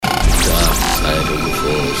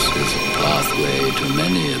force is a pathway to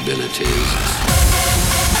many abilities.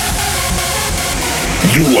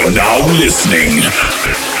 You are now listening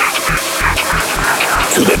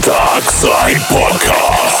to the Dark Side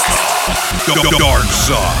Podcast. Dark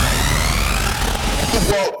Side. The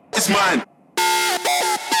world is mine.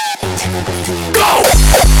 Go!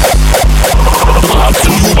 Brought to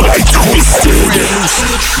you by Twisted.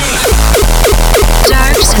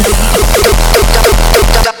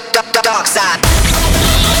 Dark Side.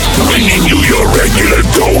 Bringing you your regular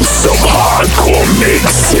dose of hardcore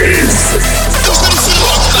mixes.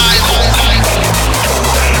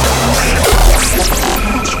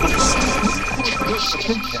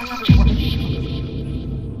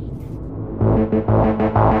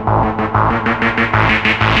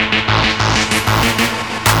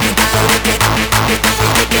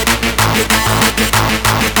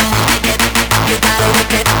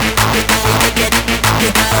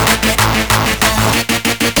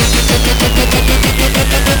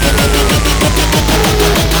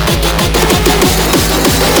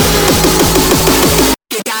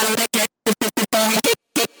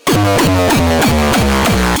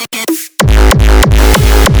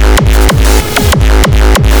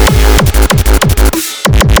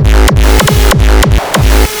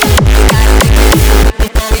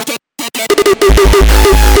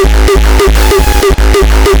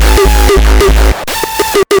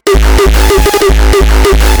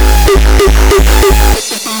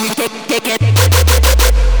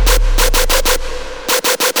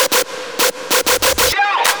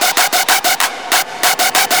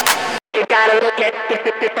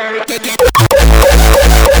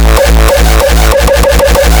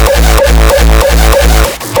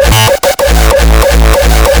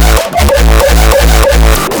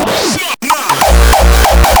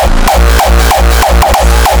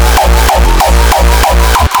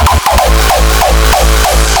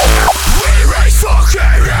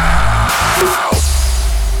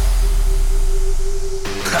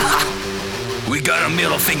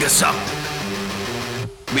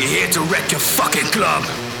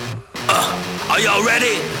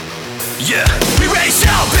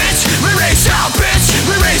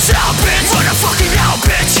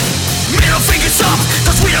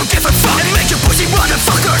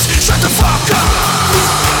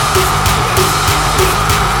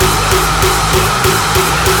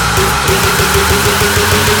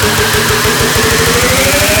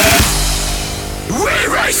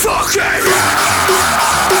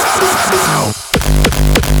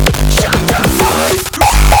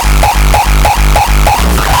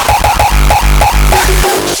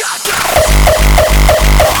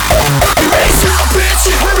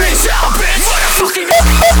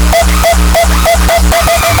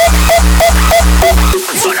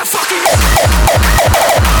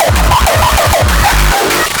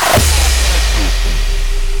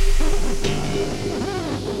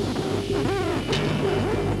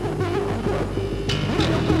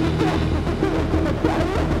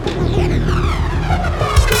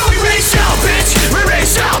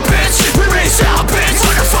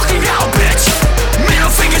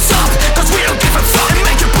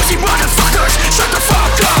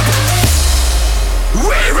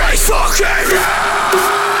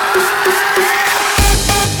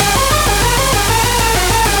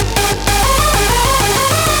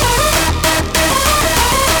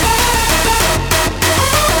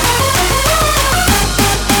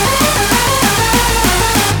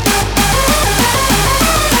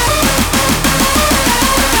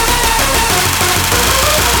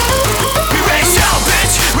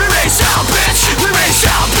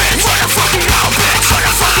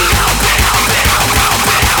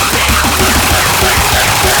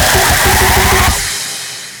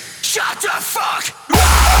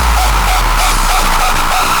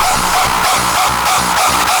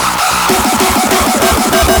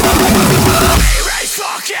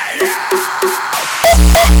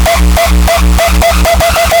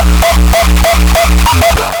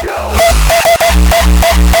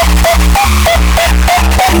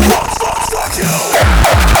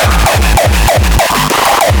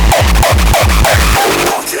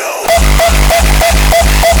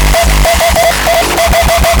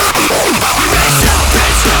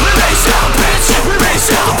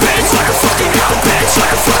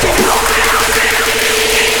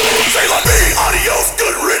 Say like me, adios,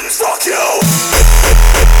 good riddance, fuck you.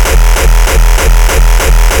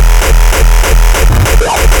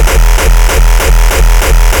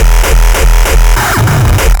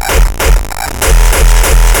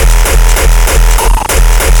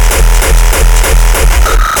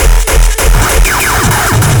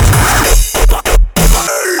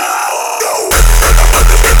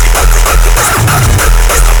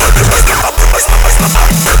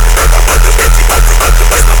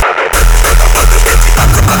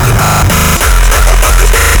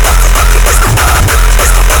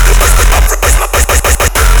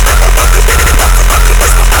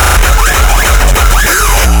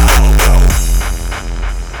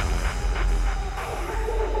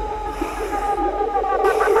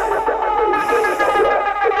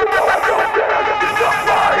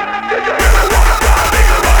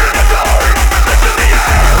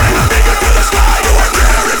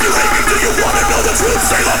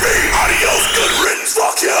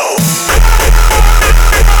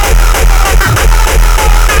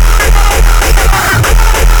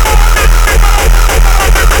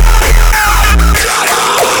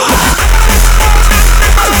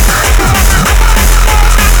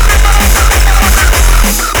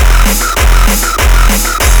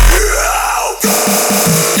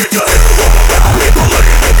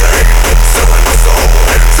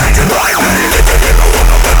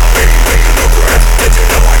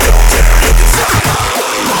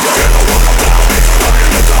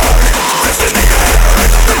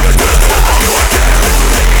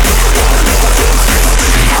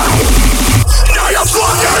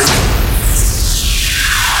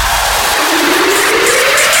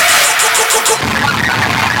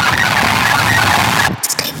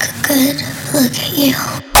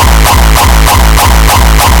 real.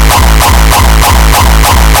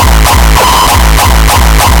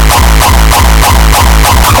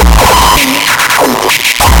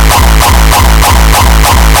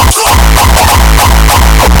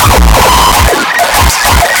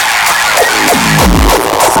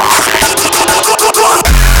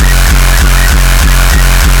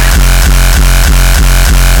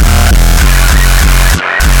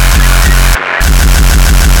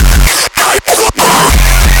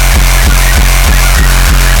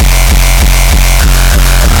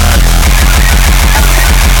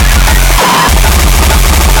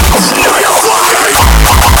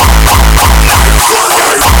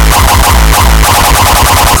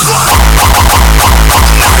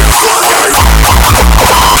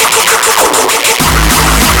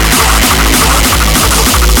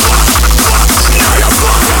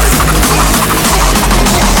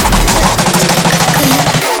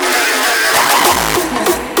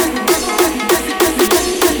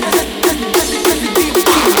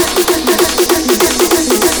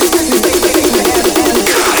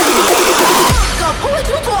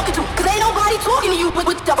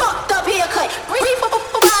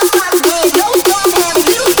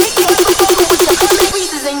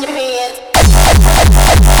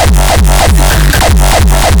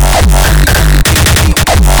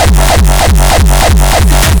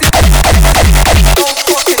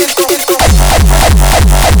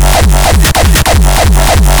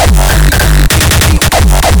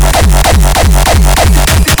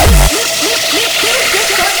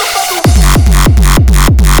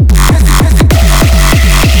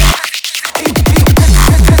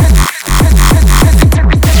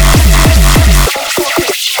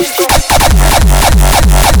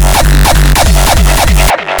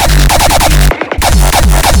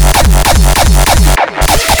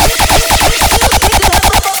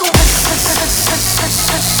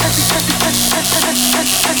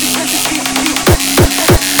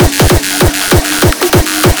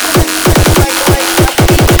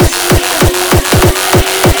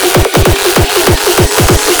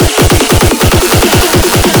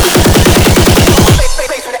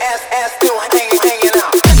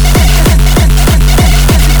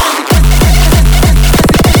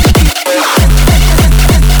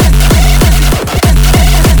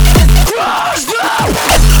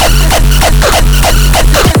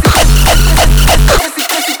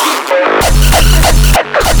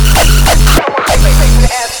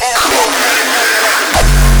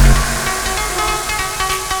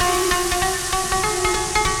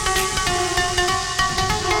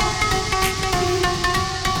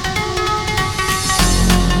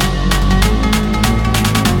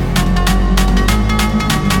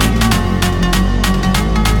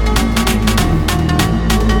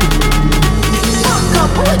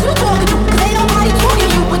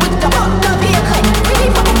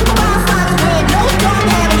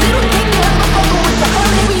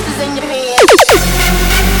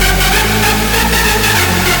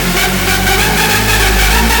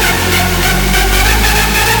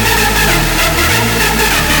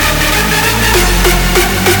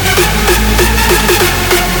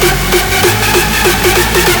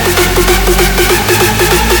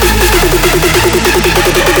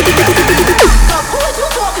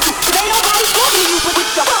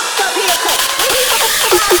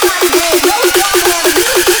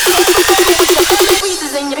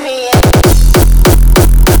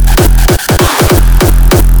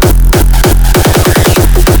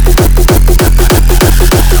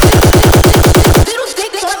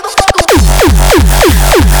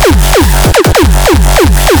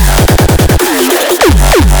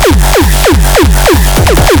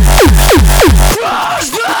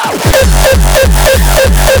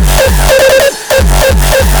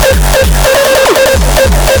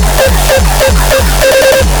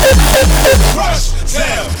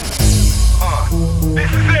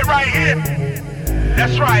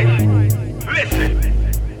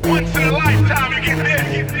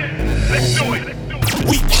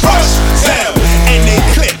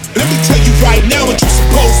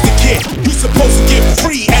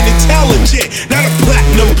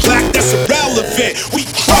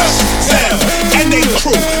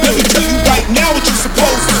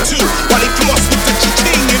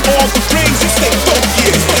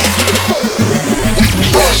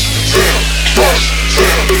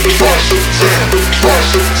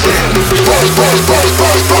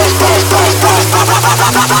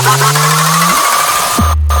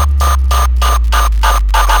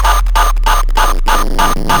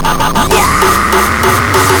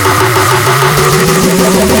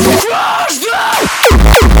 Yeah.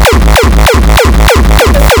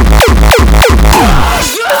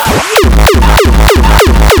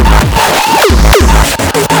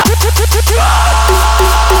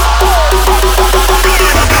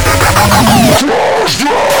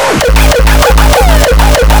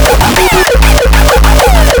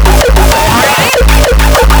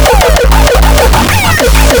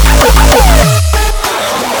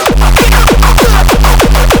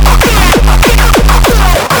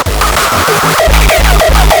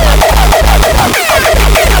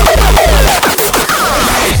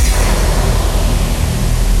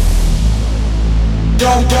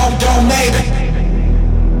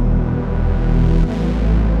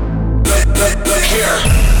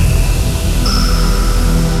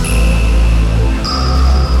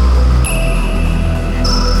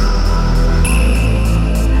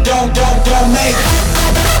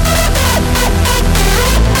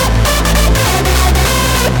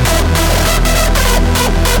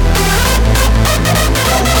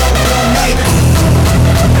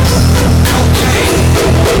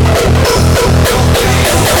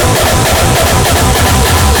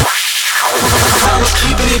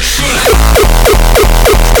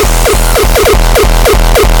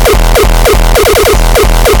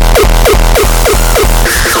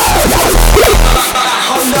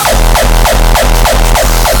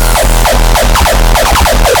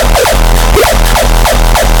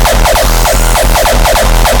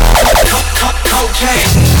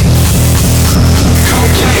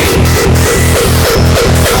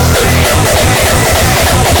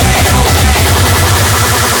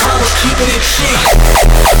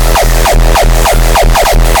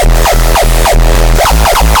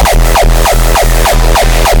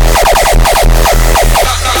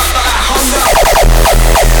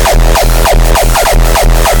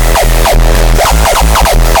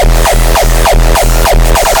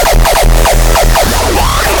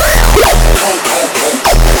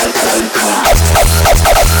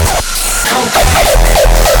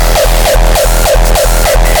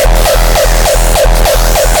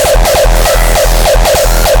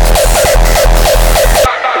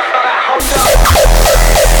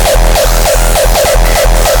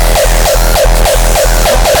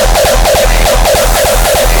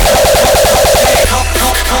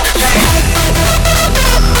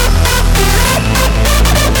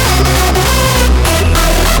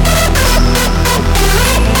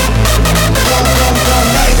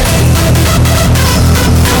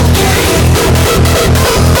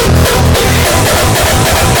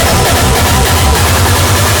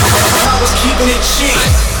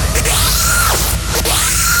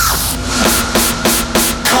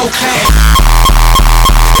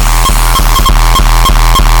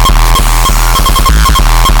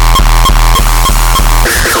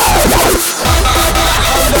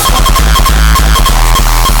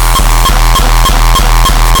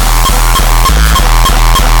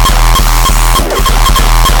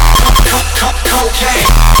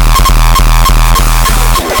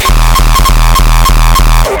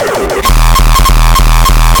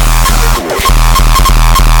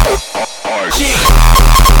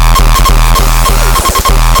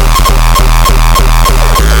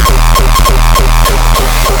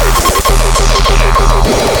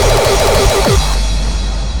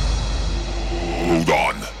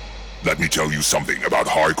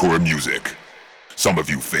 hardcore music. Some of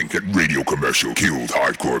you think that radio commercial killed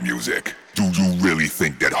hardcore music. Do you really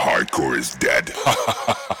think that hardcore is dead? Hardcore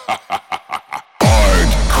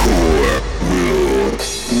will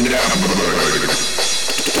never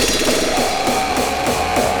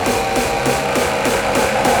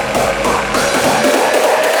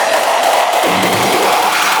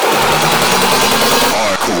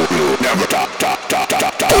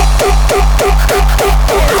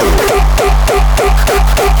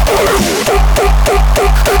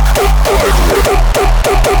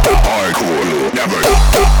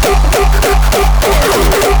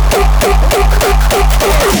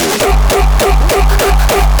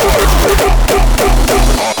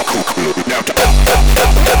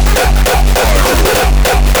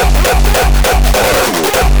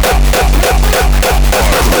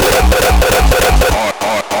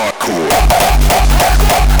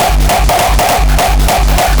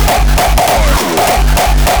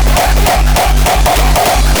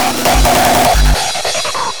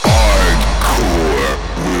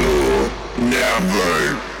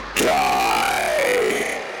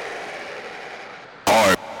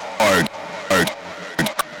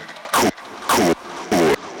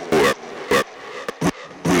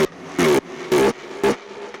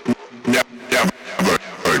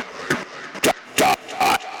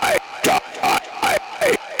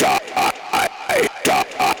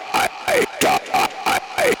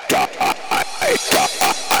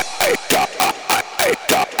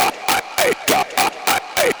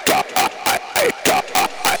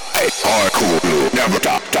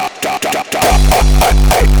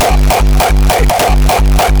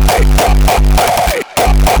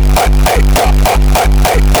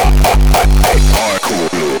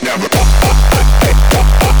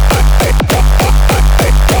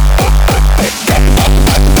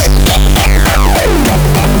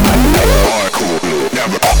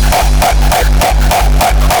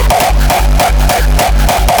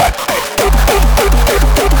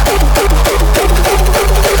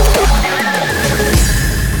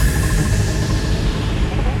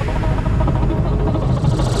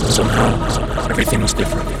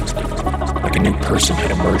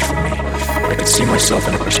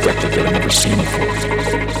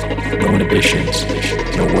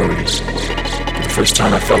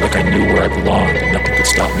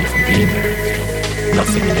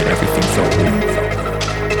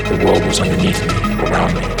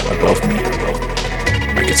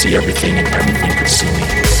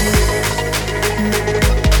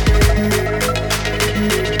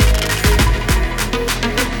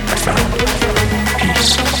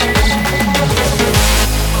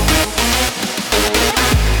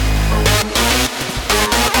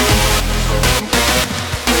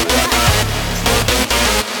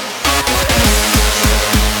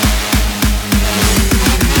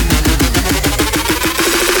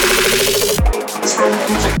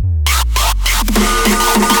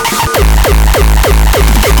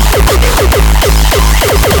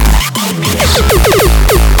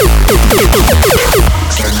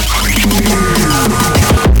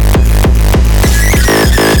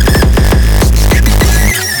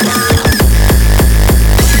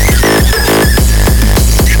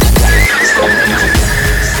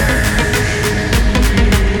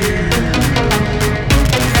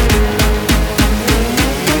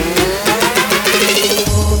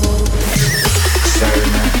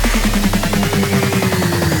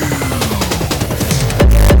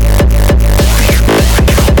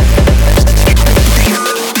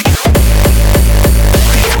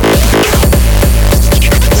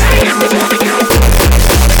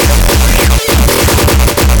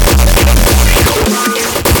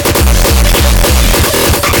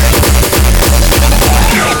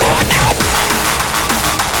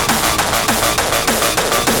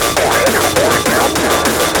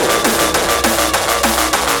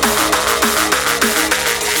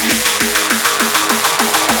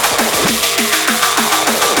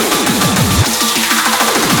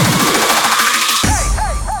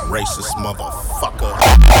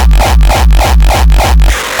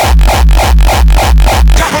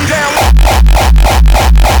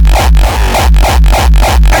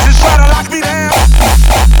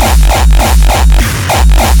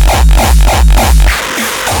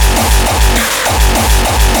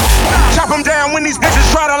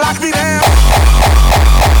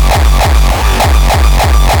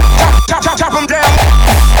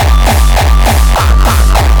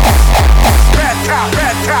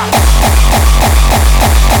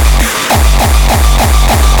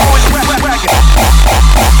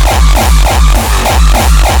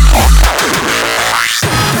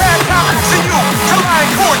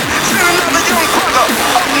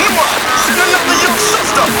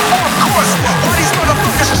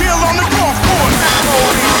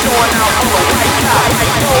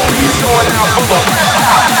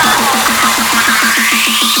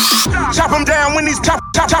Winnie's chop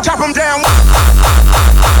them down.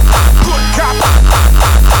 Good cop,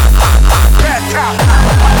 bad cop.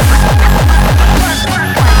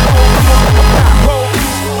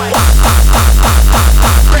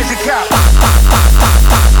 Crazy cop,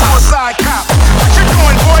 suicide cop. What you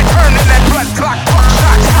doing, boy? Turn in that blood clock, fuck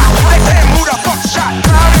shot. I say who the fuck shot?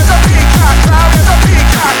 Cloud is a peacock, cloud is a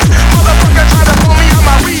peacock. Motherfucker try to pull me on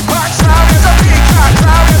my Reebok. Cloud is a peacock,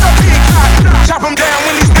 cloud is a peacock. Chop him down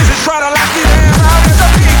when these bitches try to lock me down. Cloud is a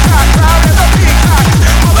peacock, cloud is a peacock.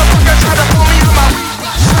 Motherfucker try to pull me on my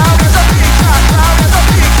Reebok. Cloud is a peacock, cloud is a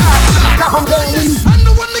peacock. Chop him down when these. I'm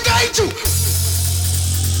the one to guide you.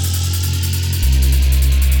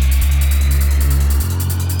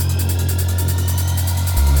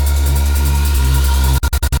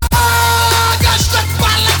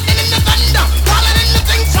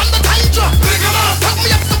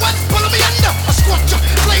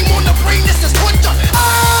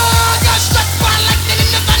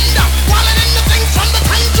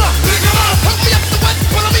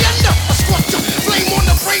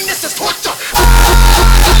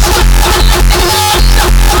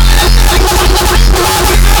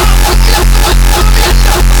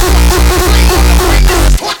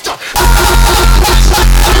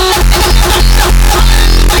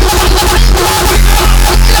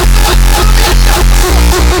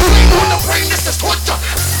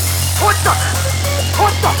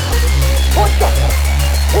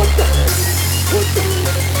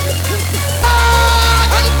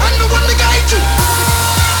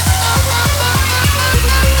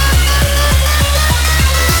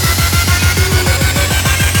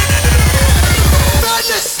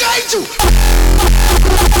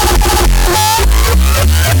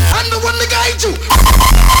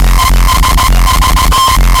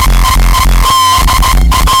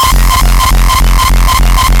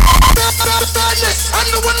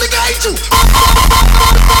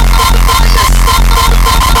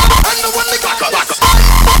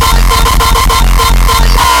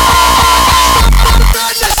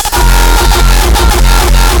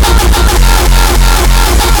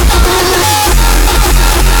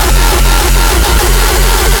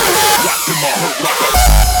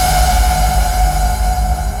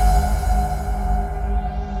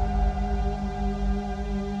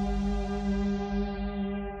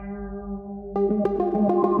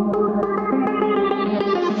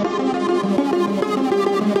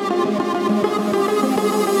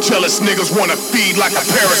 Jealous niggas wanna feed like a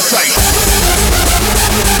parasite.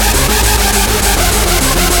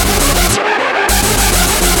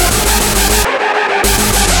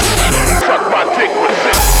 Suck my dick with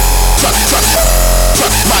it. Suck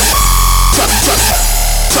my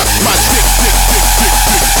dick.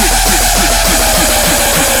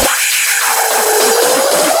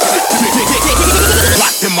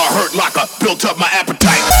 Locked in my hurt locker, built up my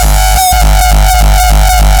appetite.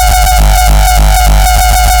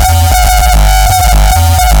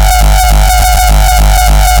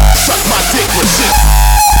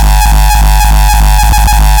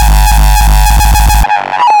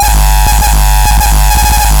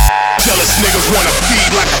 Wanna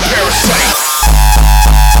feed like a parasite.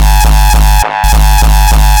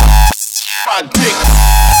 My dick.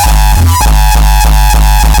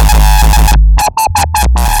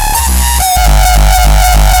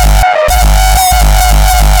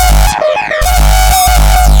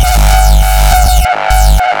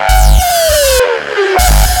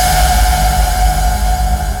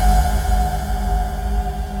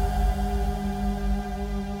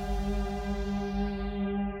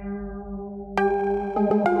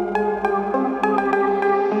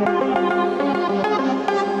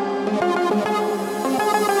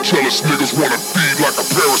 Jealous niggas wanna feed like a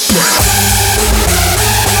parasite.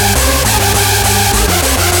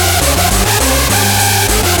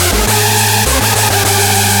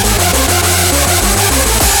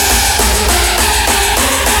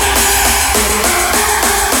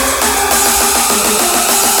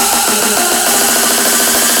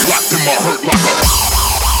 Locked in my hurt locker.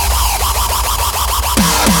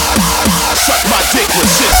 Suck my dick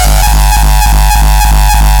with shit.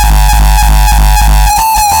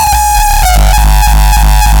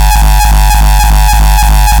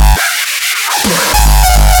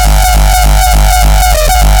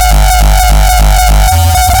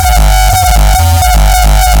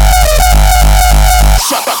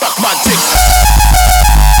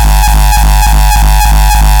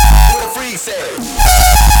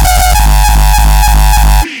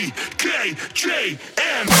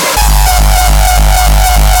 BKJM.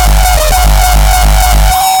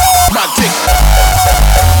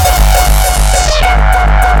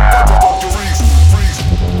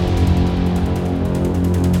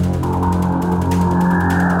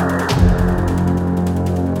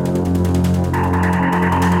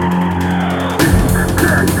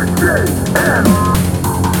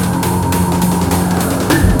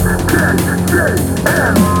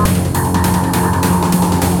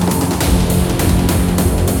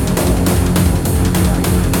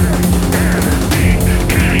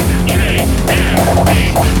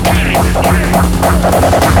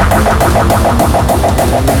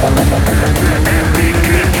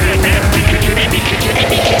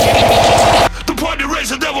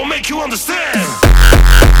 make you understand.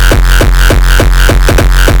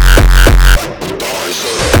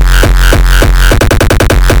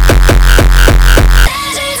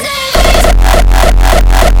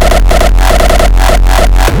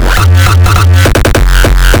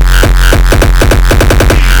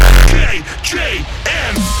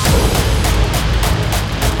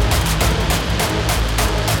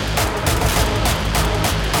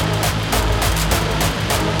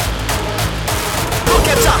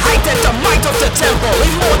 Temple.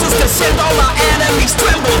 Immortals descend, all our enemies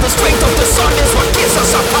tremble. The strength of the sun is what gives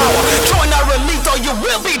us our power. Join our elite or you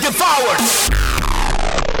will be devoured.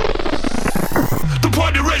 The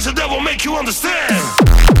party race the devil make you understand.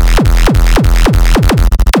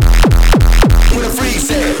 With a free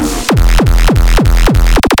set.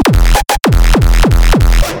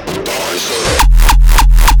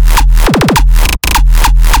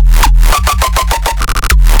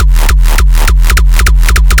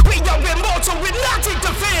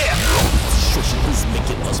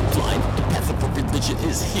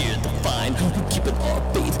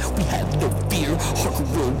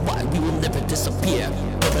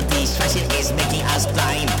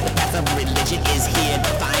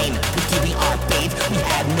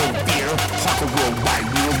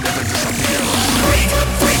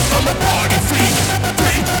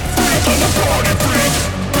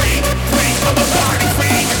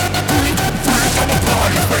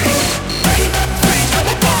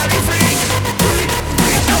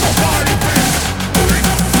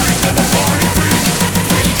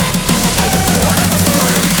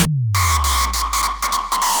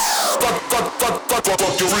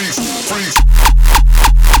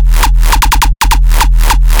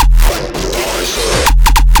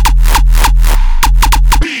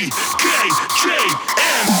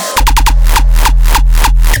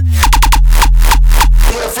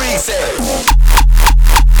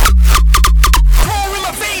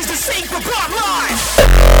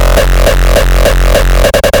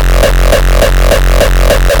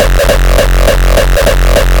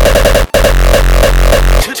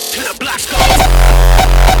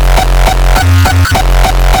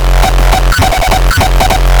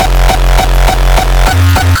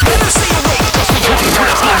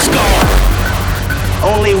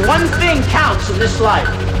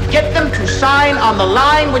 On the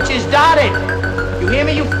line which is dotted. You hear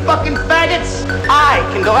me, you fucking faggots? I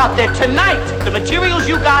can go out there tonight. The materials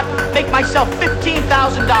you got make myself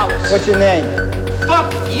 $15,000. What's your name?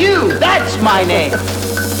 Fuck you. That's my name.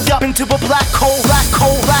 Up into a black hole, black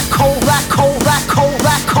hole, black hole, black hole, black hole,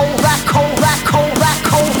 black hole, black hole, black hole, black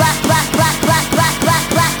hole, black, black, black, black, black,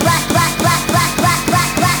 black, black, black, black, black, black, black, black,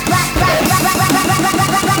 black, black,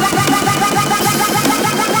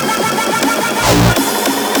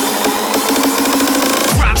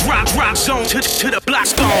 Rock zone to the black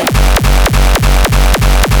stone.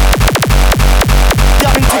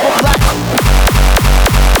 Up into a black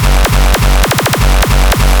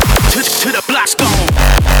to the black stone.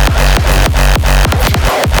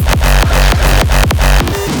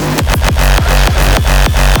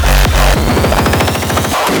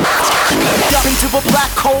 Up into a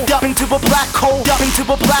black hole, up into a black hole, up into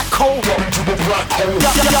a black hole, up into a black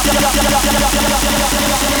hole.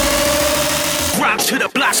 Rock to the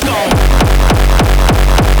black stone. Rock zone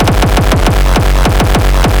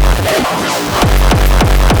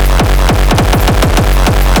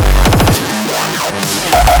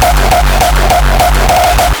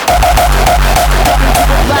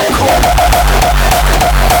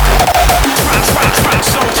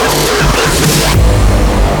to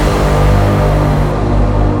the black stone.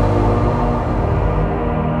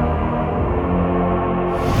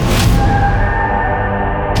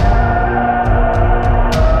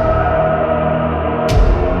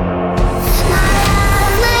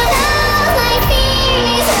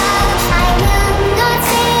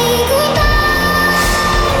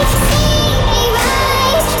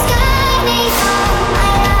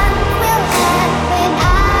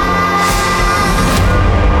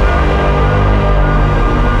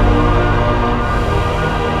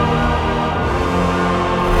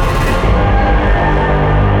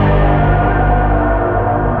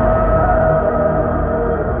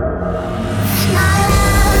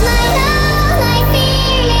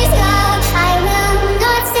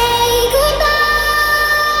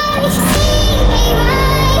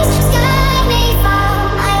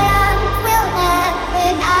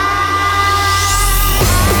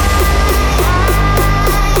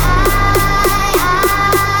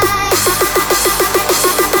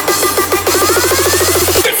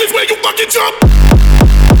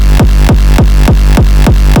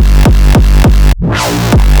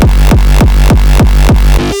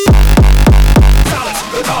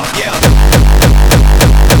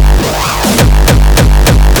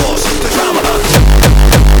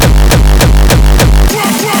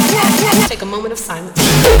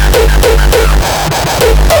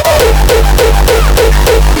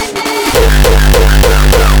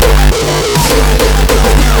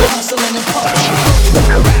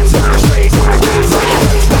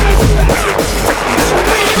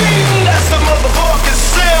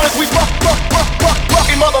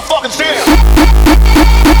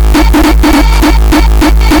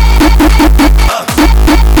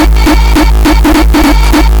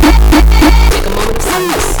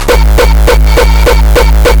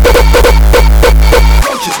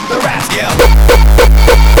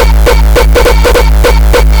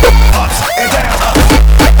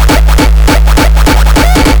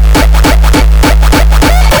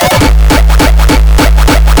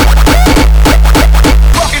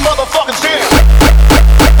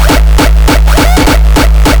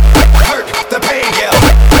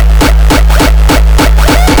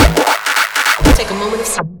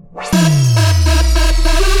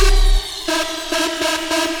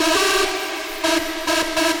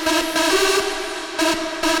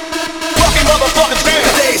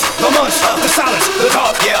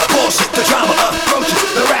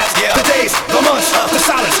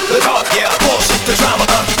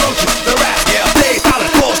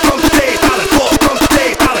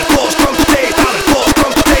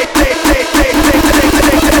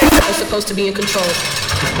 to be in control.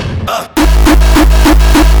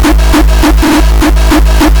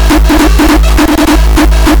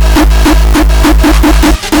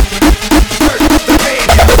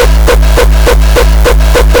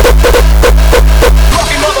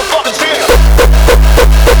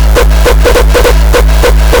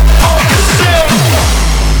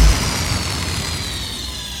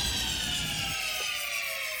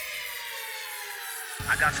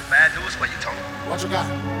 I got some bad news for you, Tony. What you got?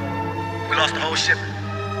 We lost the whole shipment.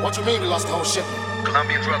 What you mean we lost the whole shipment?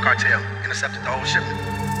 Colombian drug cartel intercepted the whole shipment.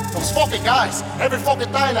 Those fucking guys, every fucking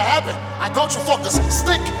thing that happened. I told you fuckers,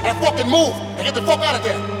 stick and fucking move and get the fuck out of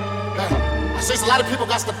there. Man, I see a lot of people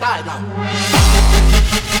got to die now.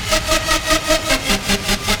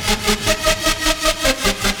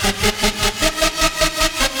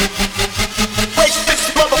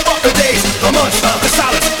 The days, the months, the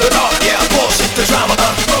silence, the dark, yeah, bullshit, the drama,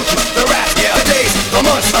 roaches, the rap, yeah, the days, the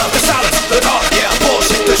months, the silence, the dark, yeah,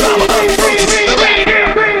 bullshit, the drama, roaches, the rap,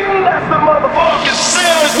 yeah. That's the motherfucking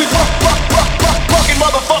sound as we fucking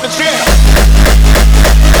motherfucking jam.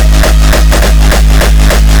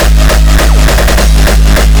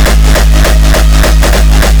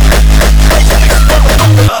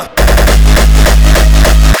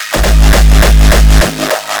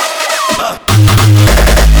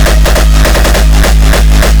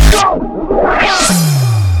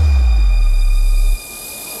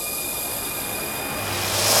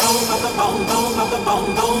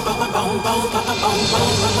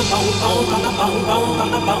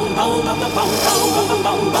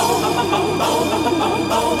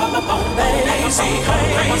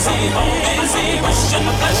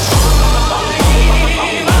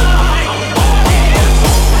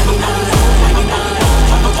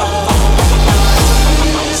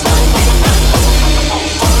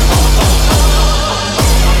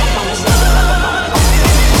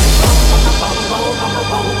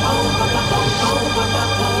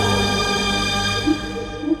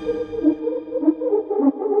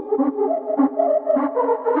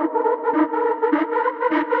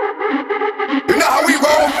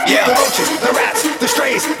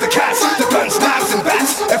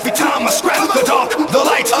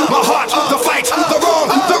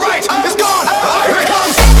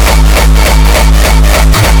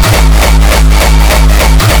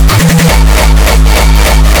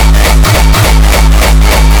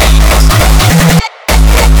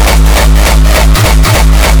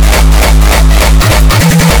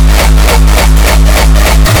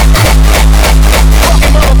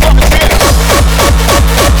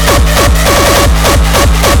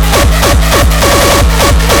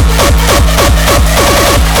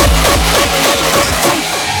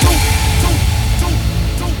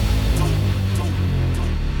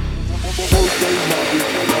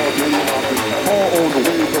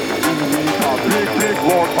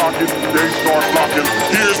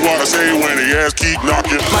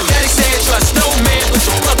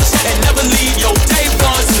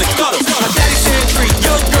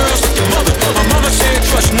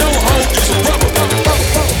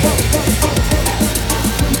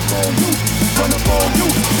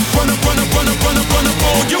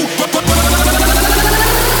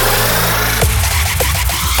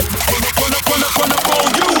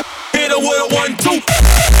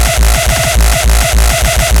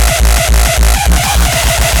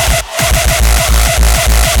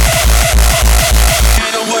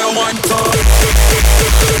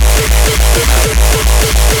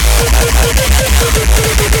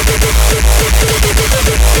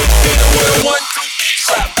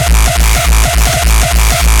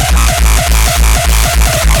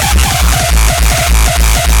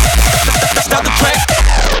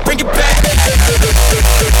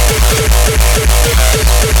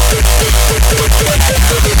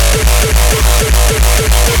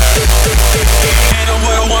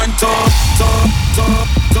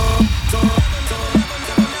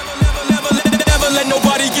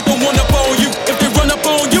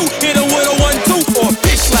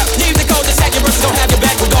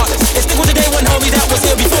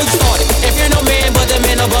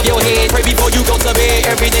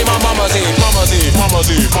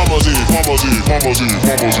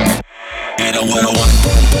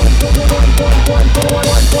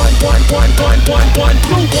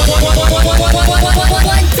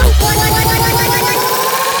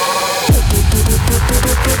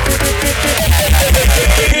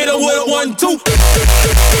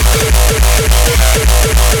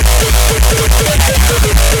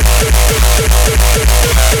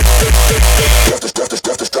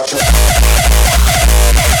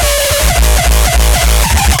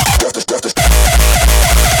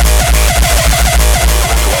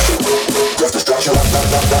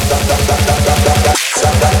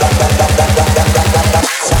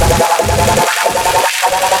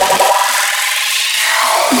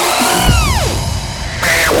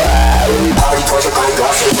 torture, crime,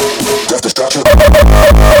 corruption, death, destruction.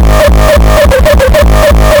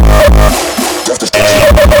 Death,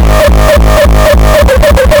 destruction.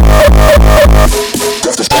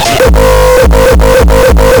 Death, destruction.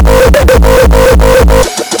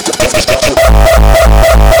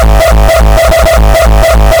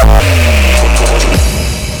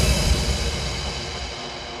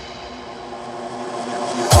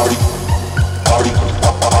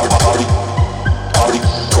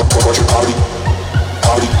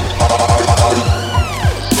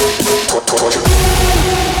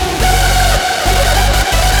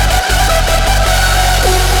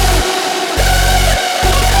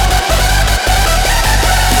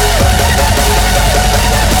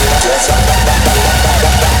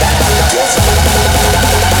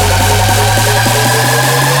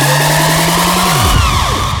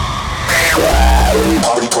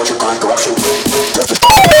 Torture, crime, corruption, death,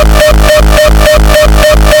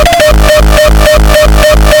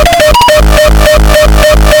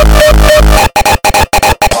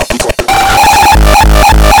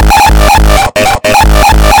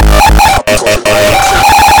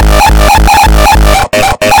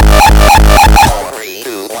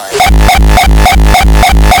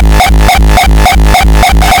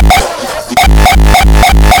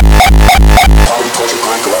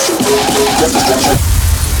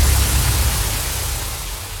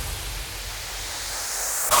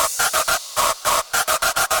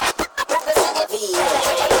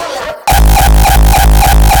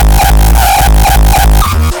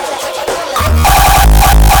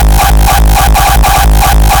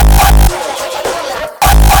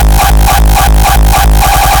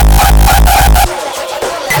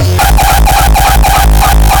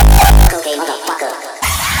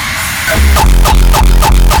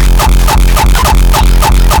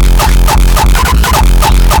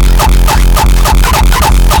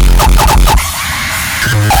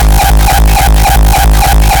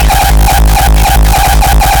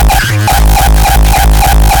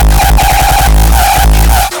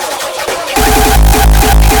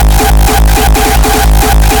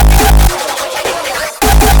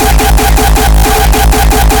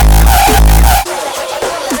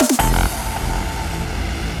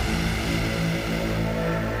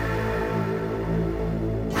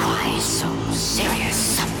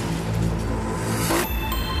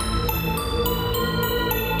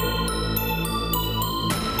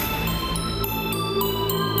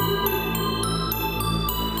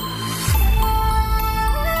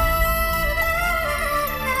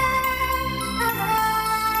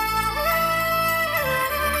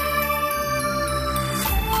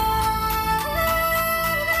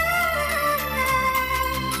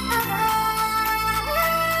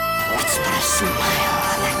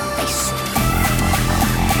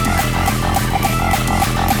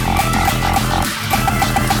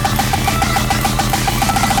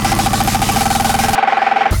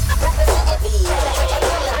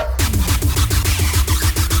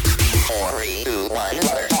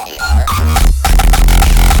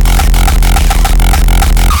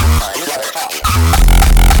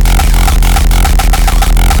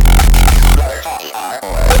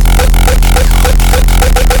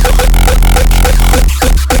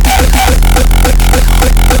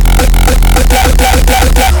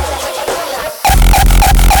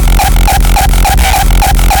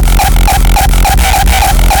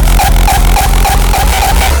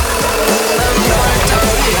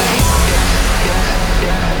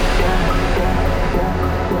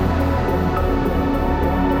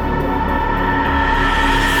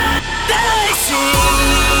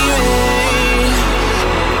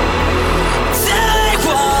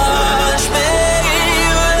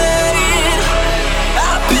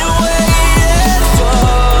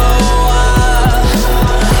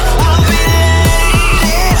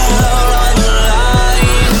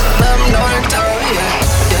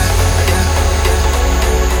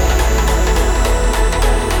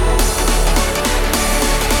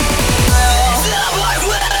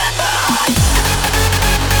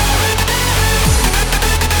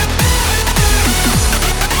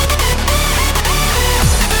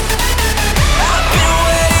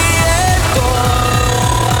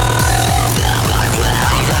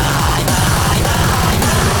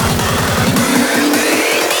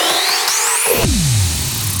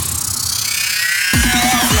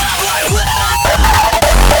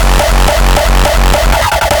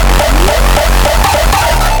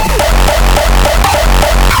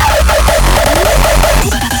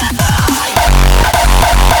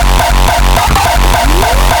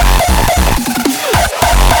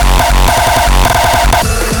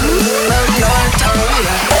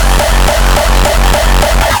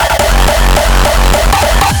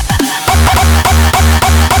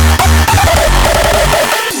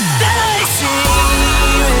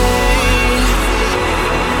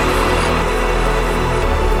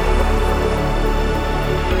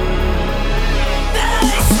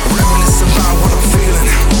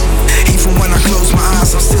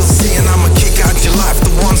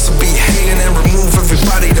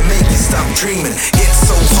 dreaming. It's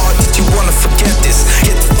so hard that you wanna forget this.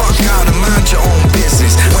 Get the fuck out and mind your own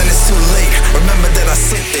business. When it's too late, remember that I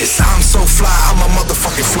said this. I'm so fly, I'm a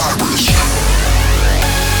motherfucking fly bitch.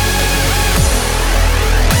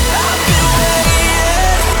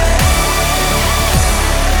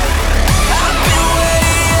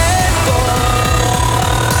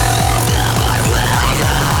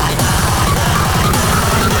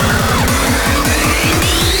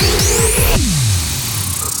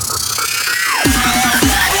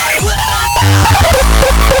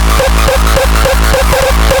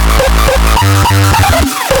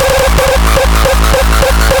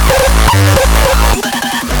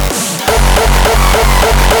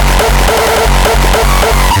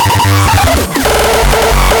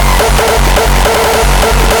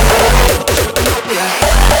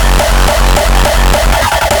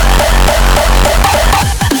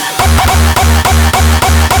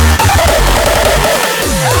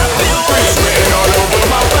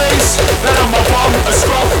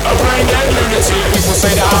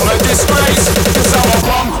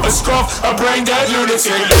 A brain dead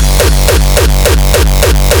lunatic.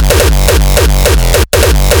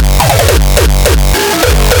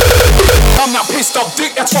 I'm not pissed off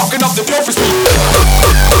dick that's fucking up the door for me.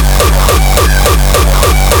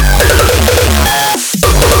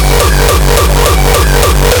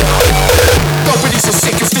 Nobody's as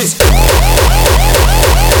sick as this.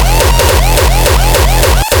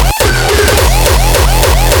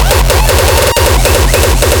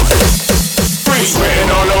 Freeze written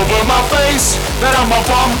all over my face that I'm a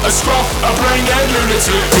bum, a scruff, a brain dead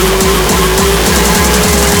lunatic.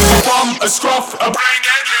 A bum, a scruff, a brain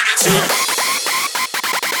dead lunatic.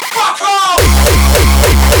 Fuck off!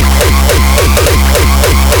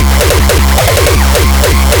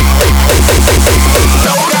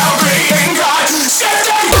 No doubt being God, shit!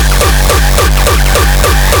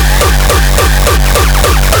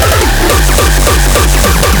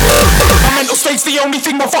 My mental state's the only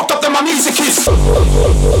thing more fucked up than my music is.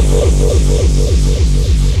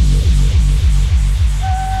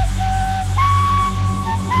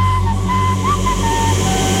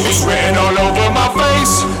 It's written all over my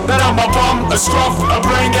face that I'm a bum, a scruff, a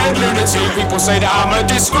brain dead lunatic. People say that I'm a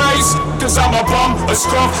disgrace, cause I'm a bum, a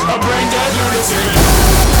scruff, a brain dead lunatic.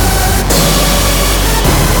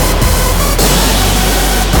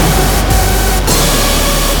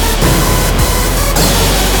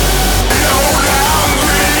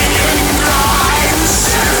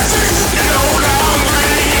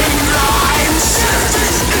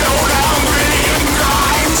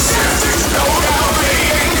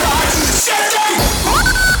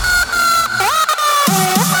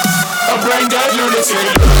 Brain dead lunatic.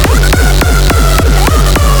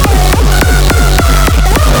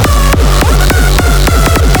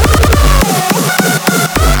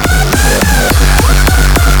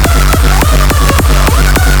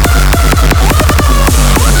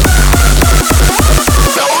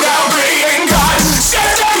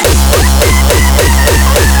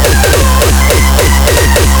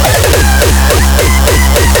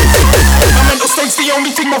 My mental state's the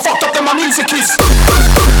only thing more fucked up than my music is.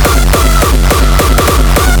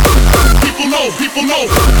 People know.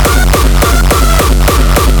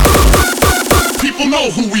 People know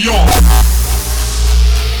who we are.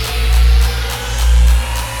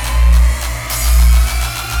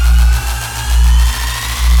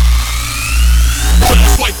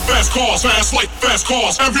 Fast like fast cars, fast like fast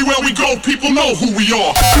cars. Everywhere we go, people know who we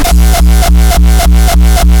are.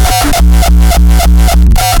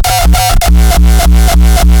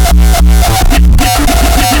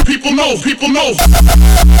 People know, people know.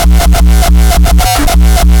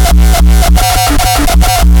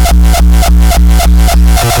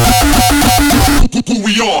 Who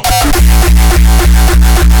we are.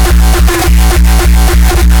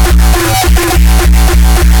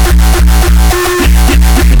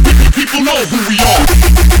 People know who we are.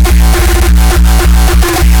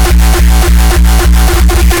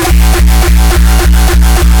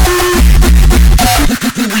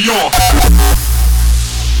 Who we are.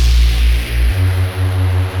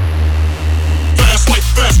 Fast like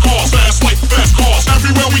fast cars,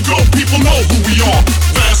 everywhere we go, people know who we are.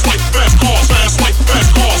 Fast like fast cars, fast like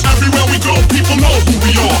fast cars, everywhere we go, people know who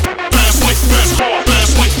we are. Fast like fast cars,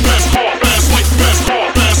 fast like fast cars, fast like fast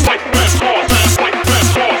cars, fast like fast cars, fast like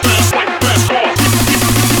fast cars, fast like fast cars.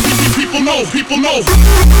 People know, people know.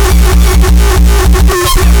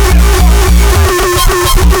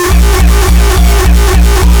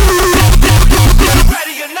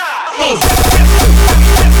 Ready or not?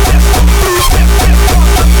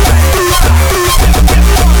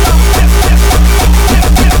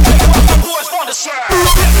 Boys want to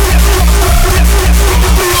serve.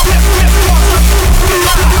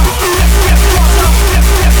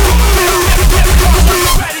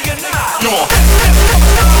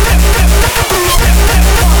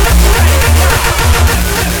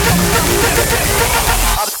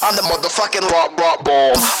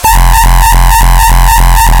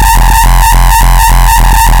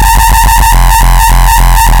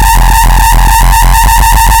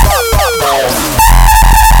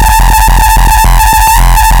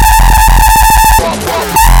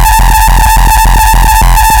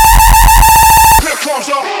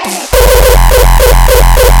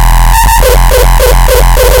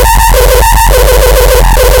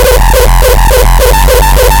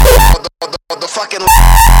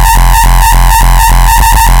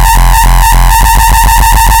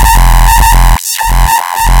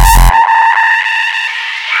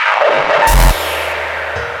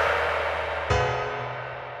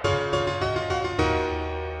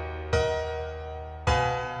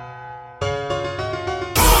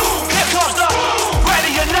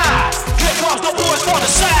 for the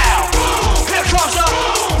sound. Here comes the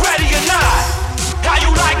ready or not. How you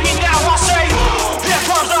like me now? I say, here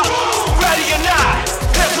comes the ready or not.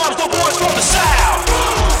 Here comes the boys for the sound.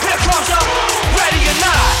 Here comes the ready or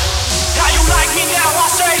not. How you like me now? I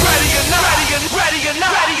say, ready or not. Ready or not. Ready or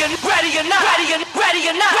not. Ready or not. Ready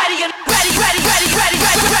or not. Ready or not. Ready or not.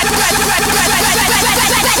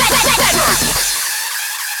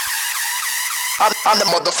 I'm the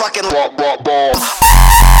motherfucking bomb.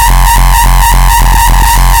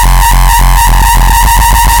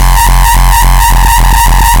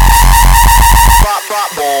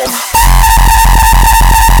 Rock bomb.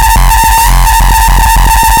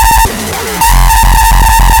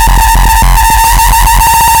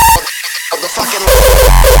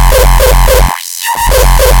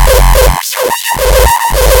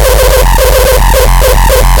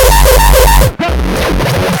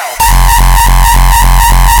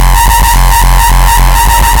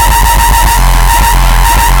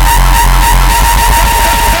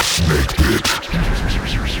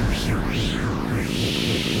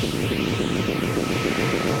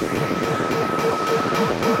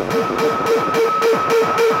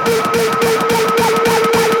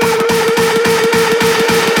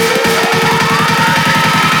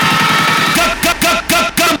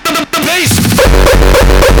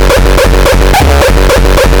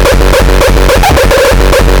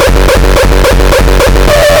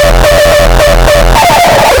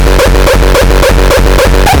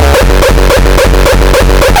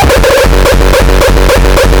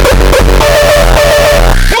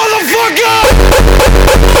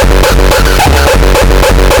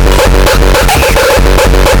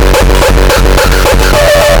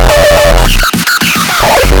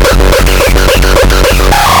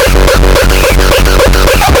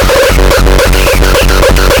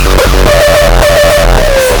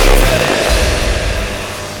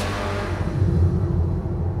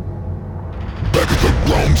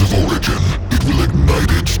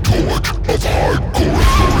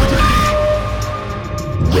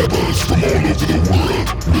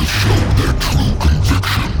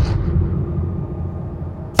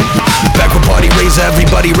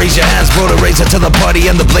 Everybody raise your hands, brought a razor to the party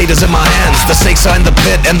and the blade is in my hands. The snakes are in the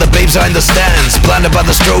pit and the babes are in the stands. Blinded by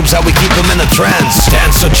the strobes, how we keep them in a trance.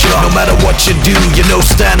 Dance or chill, no matter what you do, you know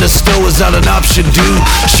standing still is not an option, dude.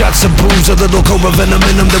 Shots of booze, a little cobra venom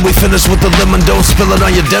in them, then we finish with the lemon. Don't spill it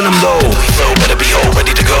on your denim though. Flow, better be all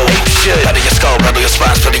ready to go. Shit, out of your skull, rattle your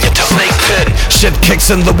spine, split in your toe. Snake pit, shit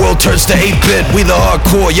kicks and the world turns to 8-bit. We the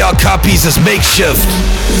hardcore, y'all copies is makeshift.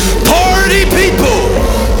 Party people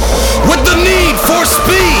with the need for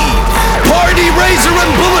speed, party razor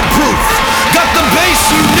and bulletproof, got the bass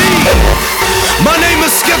you need. My name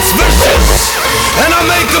is Skips Vicious, and I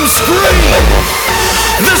make them scream.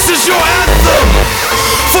 This is your anthem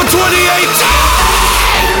for 2018.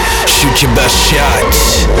 Shoot your best shot.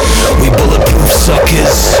 We bulletproof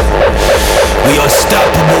suckers. We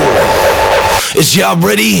unstoppable. Is y'all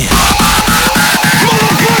ready? Motherfucker!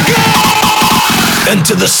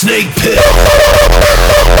 Enter the snake pit.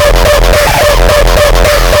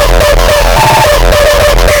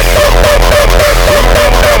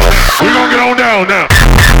 We're gonna get on down now.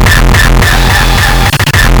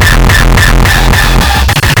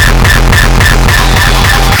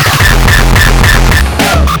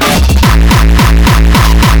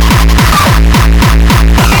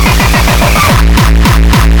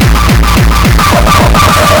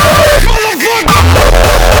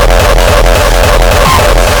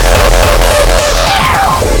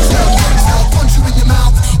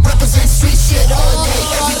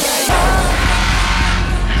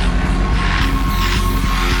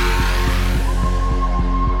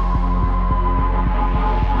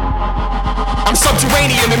 I'm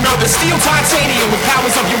subterranean and melt the steel titanium with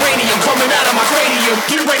powers of uranium coming out of my cranium.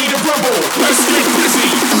 Get ready to rumble. Let's get busy.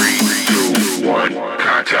 3, 2, 1,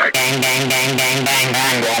 contact. Bang, bang, bang, bang, bang,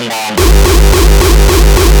 bang, bang, bang.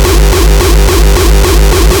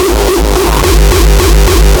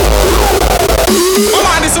 My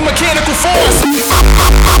mind is a mechanical force.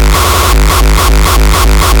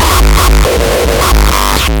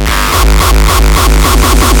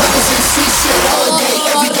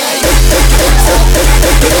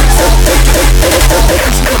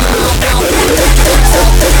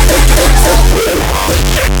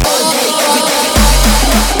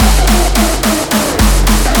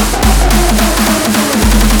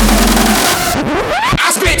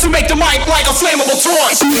 I spit to make the mic like a flammable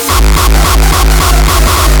torch.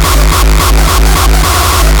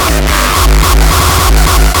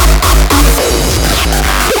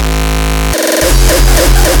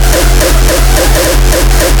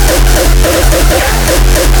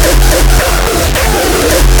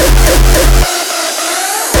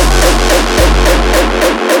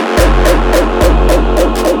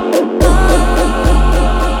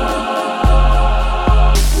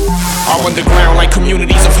 I'm underground like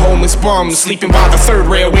communities of homeless bums, sleeping by the third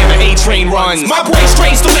rail where the A train runs. My brain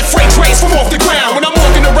strains to lift freight trains from off the ground. When I'm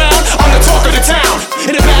walking around, I'm the talk of the town.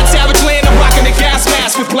 In a bad savage land, I'm rocking a gas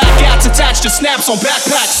mask with black gats attached to snaps on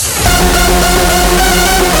backpacks.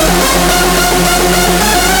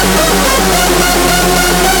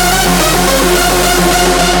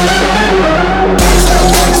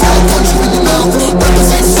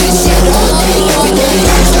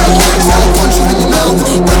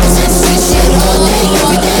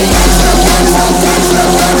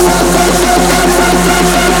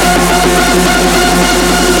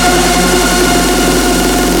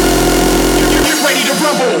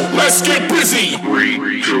 Let's get busy.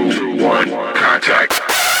 3, 2, 1, contact.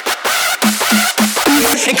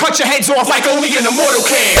 And cut your heads off like only in a mortal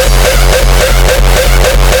can.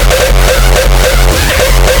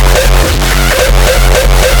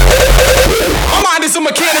 My mind is a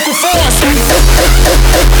mechanical force.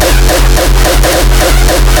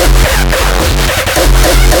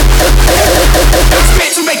 It's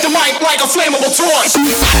meant to make the mic like a flammable torch.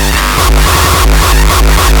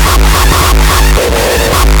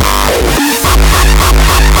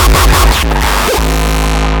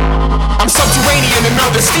 I'm subterranean and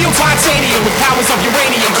melt the steel titanium with powers of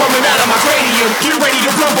uranium coming out of my cranium. Get ready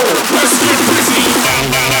to rumble. Let's get busy.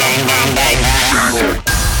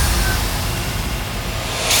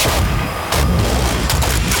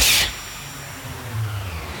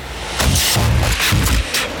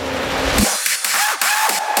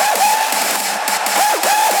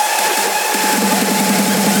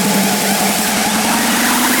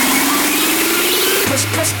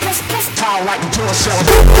 Power like a door cell.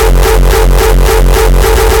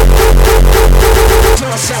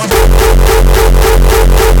 Door cell.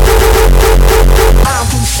 I'll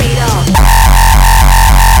do straight up.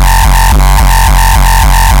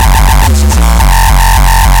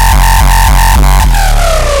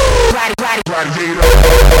 Gladiator.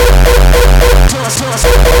 Door cell.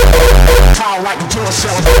 Power like a door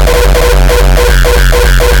cell.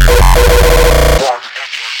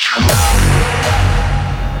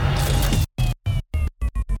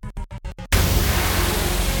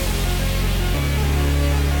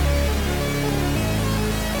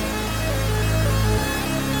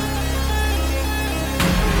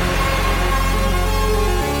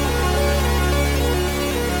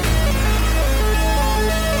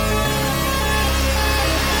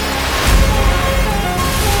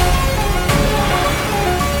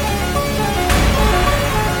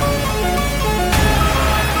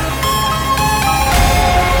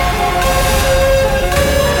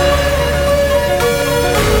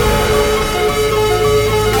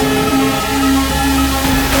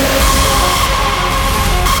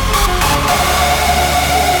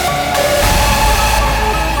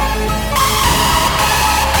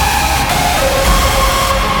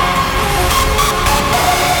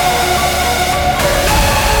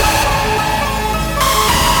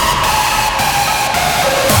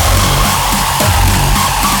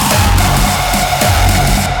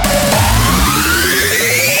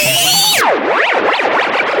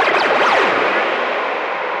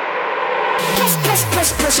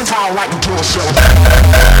 Power like a door cell.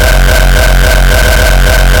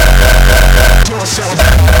 Door cell.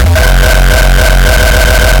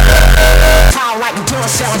 Power like a door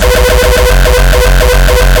cell.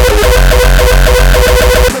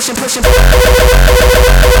 Pushing, pushing.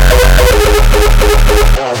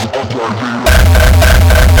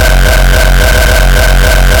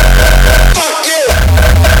 Fuck you.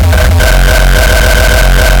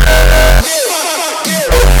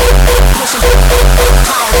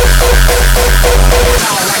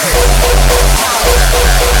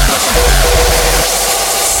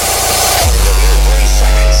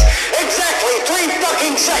 Exactly 3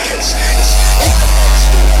 fucking seconds.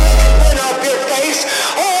 Win up your face,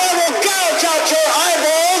 or I will gouge out your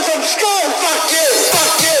eyeballs and skull. Fuck you.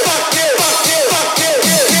 Fuck you. Fuck you. Fuck you. Fuck you.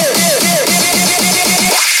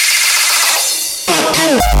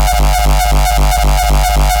 Fuck you.